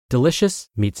Delicious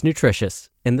meets nutritious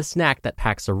in the snack that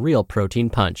packs a real protein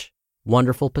punch.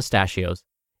 Wonderful Pistachios.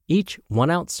 Each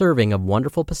 1-ounce serving of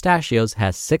Wonderful Pistachios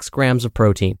has 6 grams of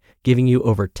protein, giving you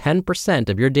over 10%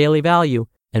 of your daily value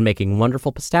and making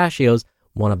Wonderful Pistachios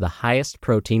one of the highest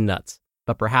protein nuts.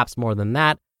 But perhaps more than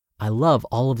that, I love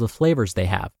all of the flavors they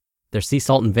have. Their sea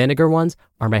salt and vinegar ones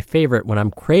are my favorite when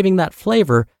I'm craving that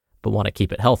flavor but want to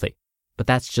keep it healthy. But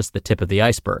that's just the tip of the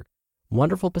iceberg.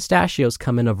 Wonderful Pistachios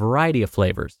come in a variety of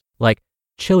flavors, like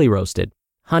chili roasted,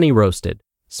 honey roasted,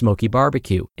 smoky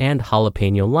barbecue, and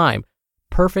jalapeno lime,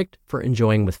 perfect for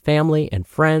enjoying with family and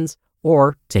friends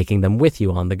or taking them with you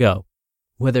on the go.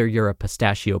 Whether you're a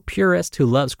pistachio purist who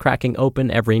loves cracking open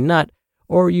every nut,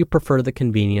 or you prefer the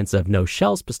convenience of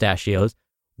no-shells pistachios,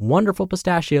 Wonderful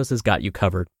Pistachios has got you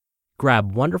covered.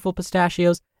 Grab Wonderful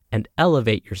Pistachios and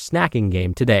elevate your snacking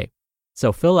game today.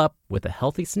 So fill up with a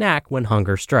healthy snack when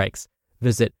hunger strikes.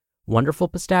 Visit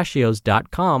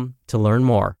wonderfulpistachios.com to learn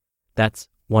more. That's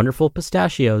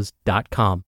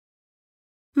wonderfulpistachios.com.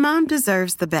 Mom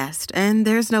deserves the best, and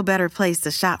there's no better place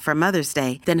to shop for Mother's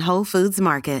Day than Whole Foods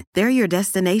Market. They're your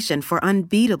destination for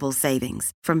unbeatable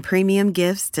savings, from premium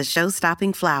gifts to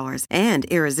show-stopping flowers and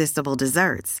irresistible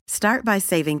desserts. Start by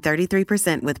saving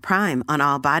 33% with Prime on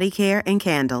all body care and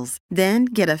candles. Then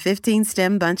get a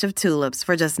 15-stem bunch of tulips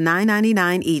for just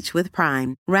 $9.99 each with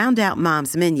Prime. Round out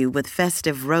Mom's menu with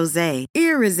festive rosé,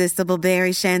 irresistible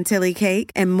berry chantilly cake,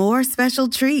 and more special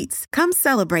treats. Come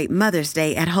celebrate Mother's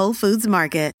Day at Whole Foods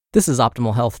Market. This is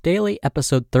Optimal Health Daily,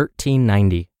 episode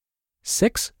 1390.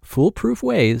 6 Foolproof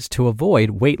Ways to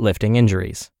Avoid Weightlifting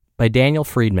Injuries by Daniel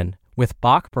Freedman with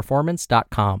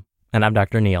BachPerformance.com. And I'm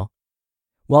Dr. Neil.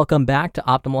 Welcome back to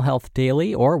Optimal Health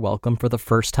Daily, or welcome for the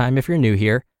first time if you're new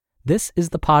here. This is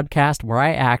the podcast where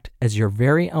I act as your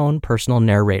very own personal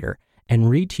narrator and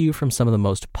read to you from some of the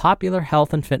most popular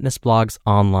health and fitness blogs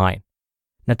online.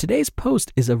 Now, today's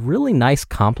post is a really nice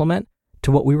compliment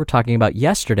to what we were talking about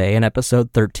yesterday in episode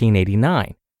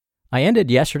 1389. I ended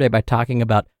yesterday by talking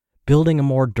about building a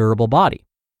more durable body.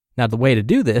 Now, the way to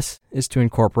do this is to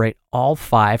incorporate all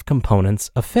 5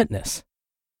 components of fitness.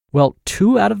 Well,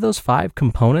 2 out of those 5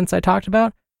 components I talked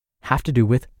about have to do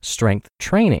with strength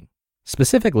training,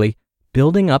 specifically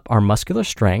building up our muscular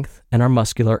strength and our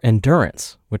muscular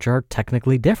endurance, which are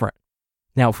technically different.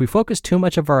 Now, if we focus too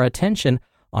much of our attention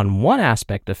on one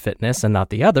aspect of fitness and not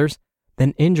the others,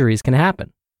 then injuries can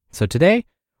happen. So today,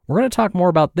 we're going to talk more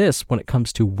about this when it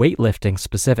comes to weightlifting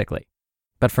specifically.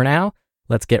 But for now,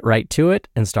 let's get right to it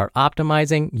and start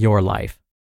optimizing your life.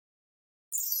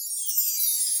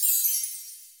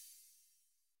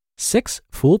 6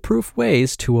 Foolproof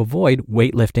Ways to Avoid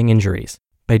Weightlifting Injuries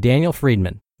by Daniel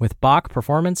Freedman with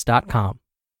BachPerformance.com.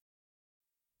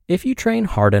 If you train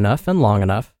hard enough and long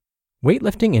enough,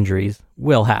 weightlifting injuries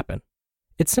will happen.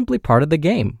 It's simply part of the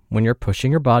game when you're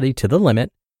pushing your body to the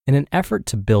limit in an effort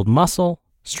to build muscle,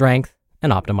 strength,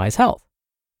 and optimize health.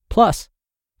 Plus,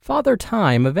 Father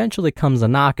Time eventually comes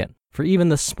a-knockin' for even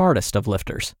the smartest of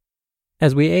lifters.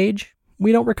 As we age,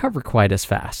 we don't recover quite as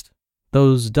fast.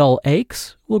 Those dull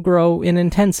aches will grow in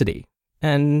intensity,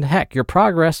 and heck, your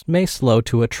progress may slow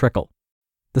to a trickle.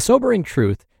 The sobering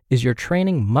truth is your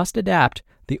training must adapt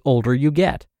the older you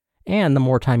get and the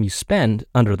more time you spend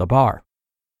under the bar.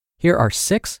 Here are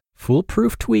 6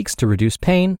 foolproof tweaks to reduce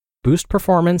pain, boost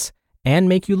performance, and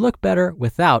make you look better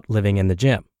without living in the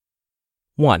gym.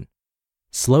 1.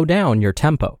 Slow down your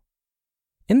tempo.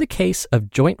 In the case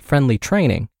of joint-friendly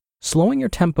training, slowing your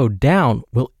tempo down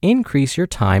will increase your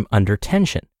time under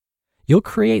tension. You'll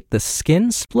create the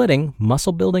skin-splitting,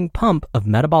 muscle-building pump of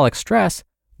metabolic stress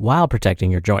while protecting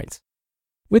your joints.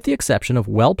 With the exception of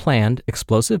well-planned,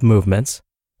 explosive movements,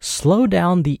 slow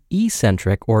down the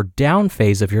eccentric or down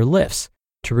phase of your lifts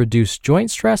to reduce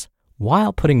joint stress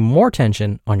while putting more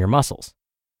tension on your muscles.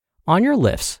 On your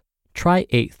lifts, try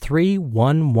a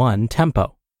 3-1-1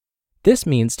 tempo. This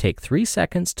means take 3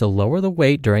 seconds to lower the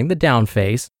weight during the down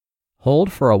phase,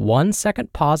 hold for a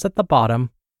 1-second pause at the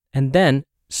bottom, and then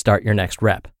start your next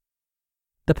rep.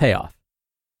 The payoff.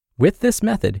 With this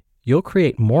method, you'll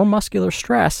create more muscular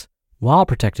stress while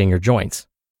protecting your joints.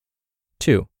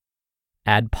 2.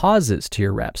 Add pauses to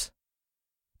your reps.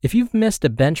 If you've missed a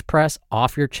bench press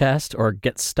off your chest or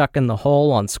get stuck in the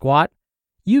hole on squat,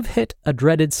 you've hit a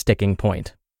dreaded sticking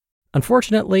point.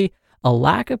 Unfortunately, a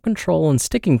lack of control in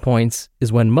sticking points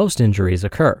is when most injuries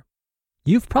occur.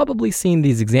 You've probably seen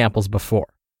these examples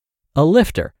before. A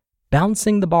lifter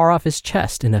bouncing the bar off his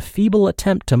chest in a feeble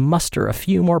attempt to muster a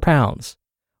few more pounds.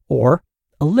 Or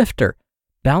a lifter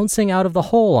bouncing out of the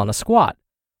hole on a squat,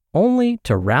 only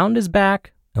to round his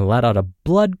back and let out a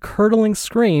blood-curdling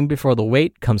scream before the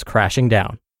weight comes crashing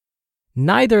down.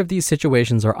 Neither of these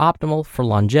situations are optimal for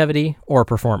longevity or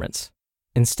performance.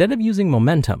 Instead of using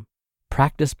momentum,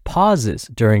 practice pauses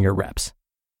during your reps.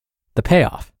 The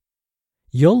payoff.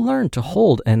 You'll learn to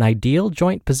hold an ideal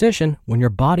joint position when your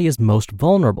body is most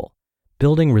vulnerable,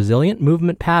 building resilient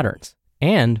movement patterns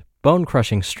and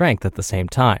bone-crushing strength at the same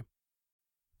time.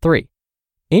 3.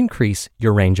 Increase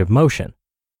your range of motion.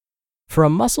 For a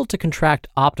muscle to contract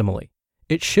optimally,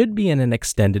 it should be in an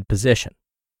extended position.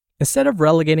 Instead of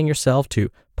relegating yourself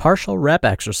to partial rep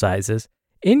exercises,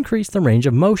 increase the range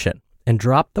of motion and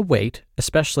drop the weight,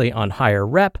 especially on higher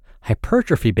rep,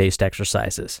 hypertrophy-based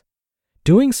exercises.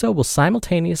 Doing so will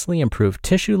simultaneously improve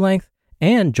tissue length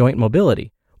and joint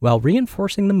mobility while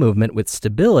reinforcing the movement with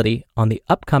stability on the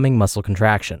upcoming muscle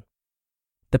contraction.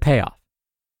 The payoff.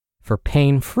 For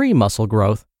pain-free muscle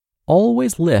growth,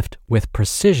 always lift with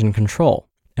precision control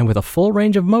and with a full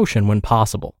range of motion when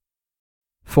possible.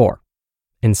 4.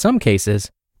 In some cases,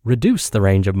 reduce the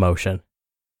range of motion.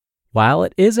 While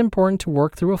it is important to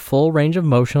work through a full range of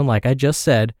motion like I just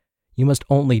said, you must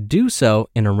only do so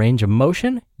in a range of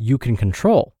motion you can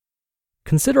control.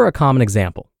 Consider a common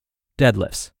example,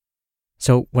 deadlifts.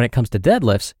 So when it comes to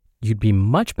deadlifts, you'd be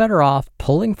much better off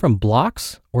pulling from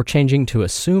blocks or changing to a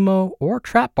sumo or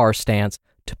trap bar stance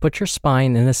to put your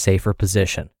spine in a safer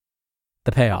position.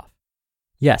 The payoff.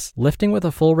 Yes, lifting with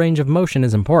a full range of motion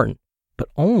is important, but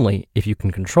only if you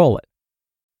can control it.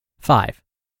 5.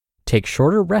 Take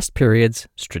shorter rest periods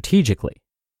strategically.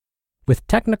 With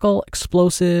technical,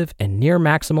 explosive, and near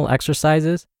maximal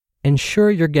exercises,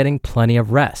 ensure you're getting plenty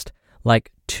of rest,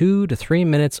 like 2 to 3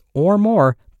 minutes or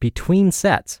more between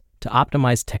sets to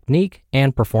optimize technique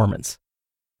and performance.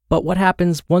 But what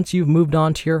happens once you've moved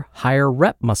on to your higher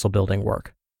rep muscle building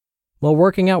work? Well,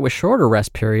 working out with shorter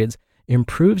rest periods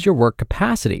improves your work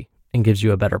capacity and gives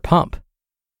you a better pump.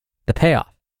 The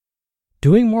payoff.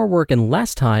 Doing more work in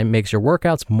less time makes your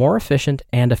workouts more efficient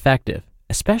and effective,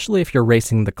 especially if you're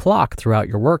racing the clock throughout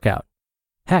your workout.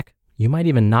 Heck, you might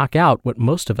even knock out what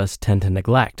most of us tend to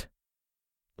neglect.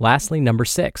 Lastly, number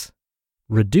 6,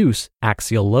 reduce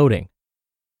axial loading.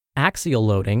 Axial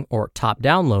loading, or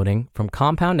top-down loading, from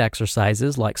compound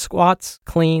exercises like squats,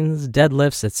 cleans,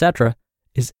 deadlifts, etc.,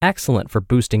 is excellent for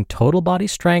boosting total body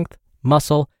strength,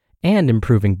 muscle, and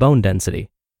improving bone density.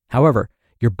 However,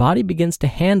 your body begins to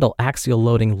handle axial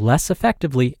loading less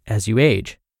effectively as you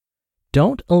age.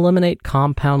 Don't eliminate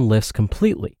compound lifts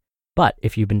completely, but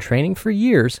if you've been training for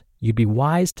years, you'd be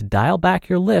wise to dial back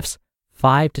your lifts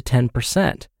 5 to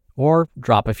 10%, or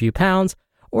drop a few pounds,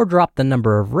 or drop the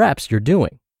number of reps you're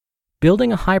doing.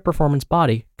 Building a high-performance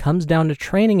body comes down to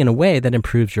training in a way that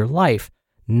improves your life,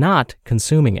 not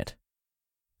consuming it.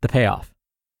 The payoff.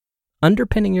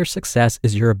 Underpinning your success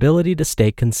is your ability to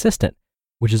stay consistent,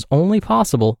 which is only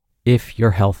possible if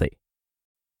you're healthy.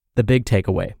 The big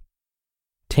takeaway.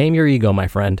 Tame your ego, my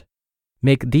friend.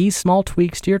 Make these small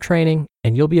tweaks to your training,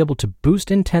 and you'll be able to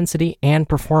boost intensity and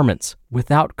performance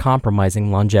without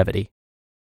compromising longevity.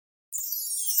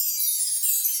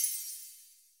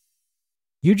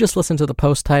 You just listened to the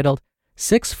post titled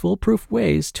 6 Foolproof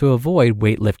Ways to Avoid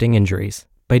Weightlifting Injuries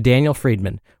by Daniel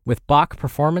Freedman with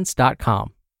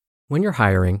BachPerformance.com. When you're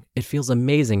hiring, it feels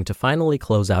amazing to finally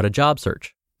close out a job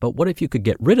search. But what if you could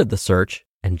get rid of the search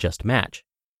and just match?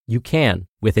 You can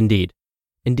with Indeed.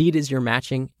 Indeed is your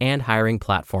matching and hiring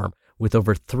platform with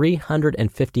over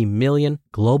 350 million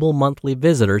global monthly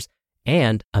visitors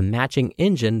and a matching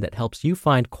engine that helps you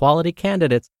find quality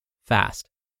candidates fast.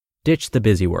 Ditch the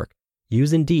busy work.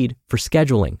 Use Indeed for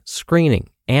scheduling,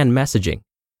 screening, and messaging.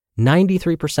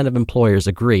 93% of employers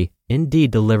agree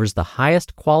Indeed delivers the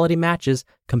highest quality matches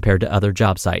compared to other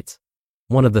job sites.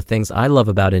 One of the things I love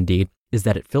about Indeed is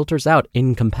that it filters out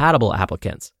incompatible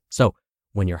applicants. So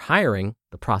when you're hiring,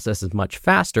 the process is much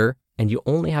faster and you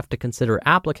only have to consider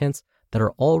applicants that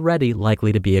are already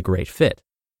likely to be a great fit.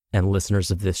 And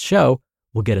listeners of this show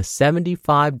will get a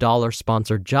 $75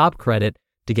 sponsored job credit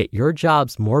to get your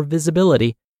jobs more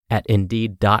visibility at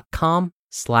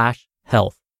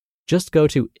Indeed.com/health. Just go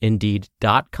to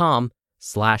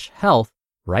Indeed.com/health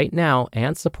right now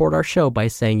and support our show by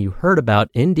saying you heard about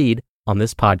Indeed on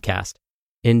this podcast.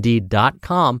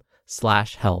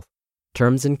 Indeed.com/health.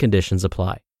 Terms and conditions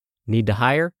apply. Need to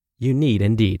hire? You need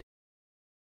Indeed.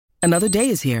 Another day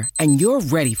is here and you're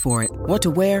ready for it. What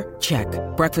to wear? Check.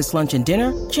 Breakfast, lunch, and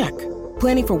dinner? Check.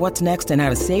 Planning for what's next and how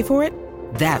to save for it?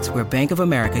 That's where Bank of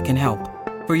America can help.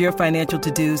 For your financial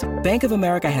to-dos, Bank of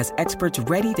America has experts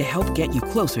ready to help get you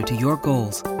closer to your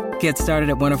goals. Get started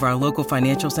at one of our local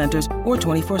financial centers or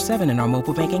 24/7 in our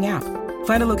mobile banking app.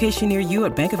 Find a location near you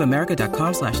at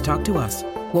bankofamerica.com/talktous.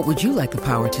 What would you like the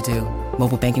power to do?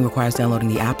 Mobile banking requires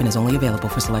downloading the app and is only available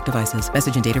for select devices.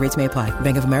 Message and data rates may apply.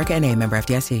 Bank of America N.A., member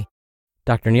FDIC.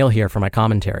 Dr. Neal here for my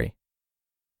commentary.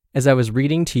 As I was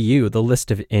reading to you the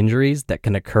list of injuries that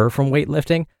can occur from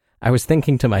weightlifting, I was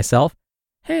thinking to myself,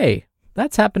 hey,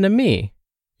 that's happened to me.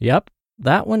 Yep,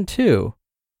 that one too.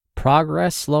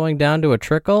 Progress slowing down to a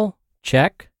trickle?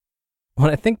 Check. When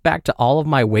I think back to all of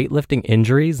my weightlifting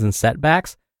injuries and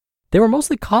setbacks, they were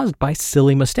mostly caused by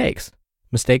silly mistakes.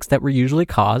 Mistakes that were usually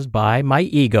caused by my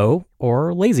ego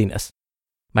or laziness.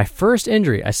 My first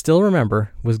injury I still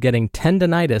remember was getting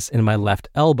tendinitis in my left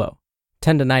elbow.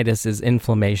 Tendinitis is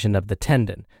inflammation of the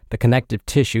tendon, the connective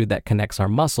tissue that connects our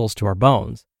muscles to our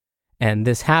bones. And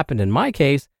this happened in my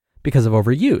case because of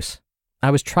overuse.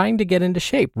 I was trying to get into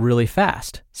shape really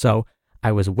fast, so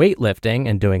I was weightlifting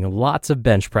and doing lots of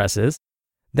bench presses.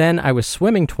 Then I was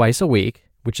swimming twice a week,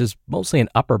 which is mostly an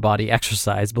upper body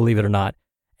exercise, believe it or not,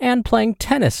 and playing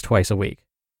tennis twice a week.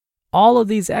 All of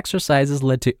these exercises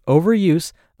led to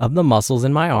overuse of the muscles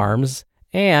in my arms,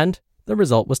 and the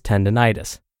result was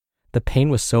tendinitis. The pain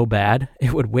was so bad,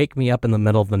 it would wake me up in the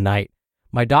middle of the night.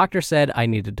 My doctor said I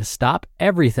needed to stop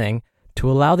everything to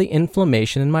allow the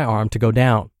inflammation in my arm to go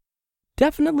down.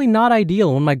 Definitely not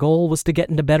ideal when my goal was to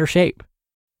get into better shape.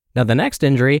 Now, the next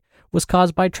injury was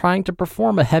caused by trying to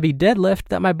perform a heavy deadlift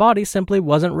that my body simply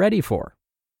wasn't ready for.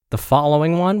 The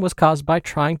following one was caused by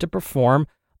trying to perform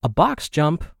a box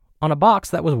jump on a box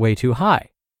that was way too high.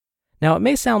 Now, it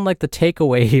may sound like the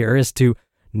takeaway here is to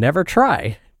never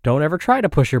try. Don't ever try to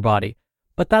push your body.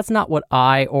 But that's not what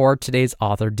I or today's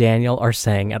author Daniel are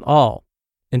saying at all.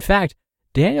 In fact,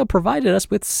 Daniel provided us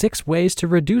with 6 ways to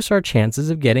reduce our chances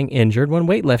of getting injured when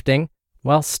weightlifting,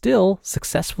 while still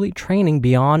successfully training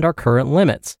beyond our current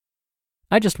limits.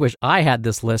 I just wish I had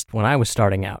this list when I was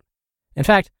starting out. In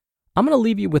fact, I'm going to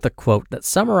leave you with a quote that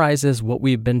summarizes what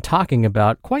we've been talking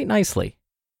about quite nicely.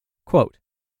 Quote,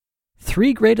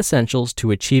 3 great essentials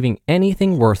to achieving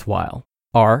anything worthwhile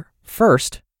are,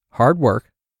 first, hard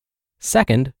work,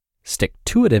 second,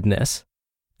 stick-to-itiveness,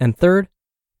 and third,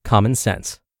 common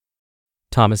sense.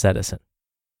 Thomas Edison.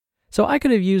 So I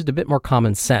could have used a bit more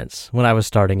common sense when I was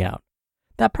starting out.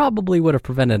 That probably would have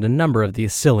prevented a number of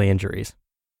these silly injuries.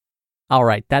 All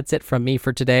right, that's it from me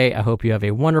for today. I hope you have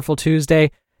a wonderful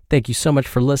Tuesday. Thank you so much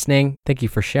for listening. Thank you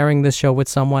for sharing this show with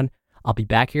someone. I'll be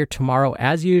back here tomorrow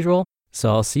as usual, so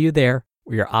I'll see you there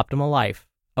where your optimal life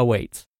awaits.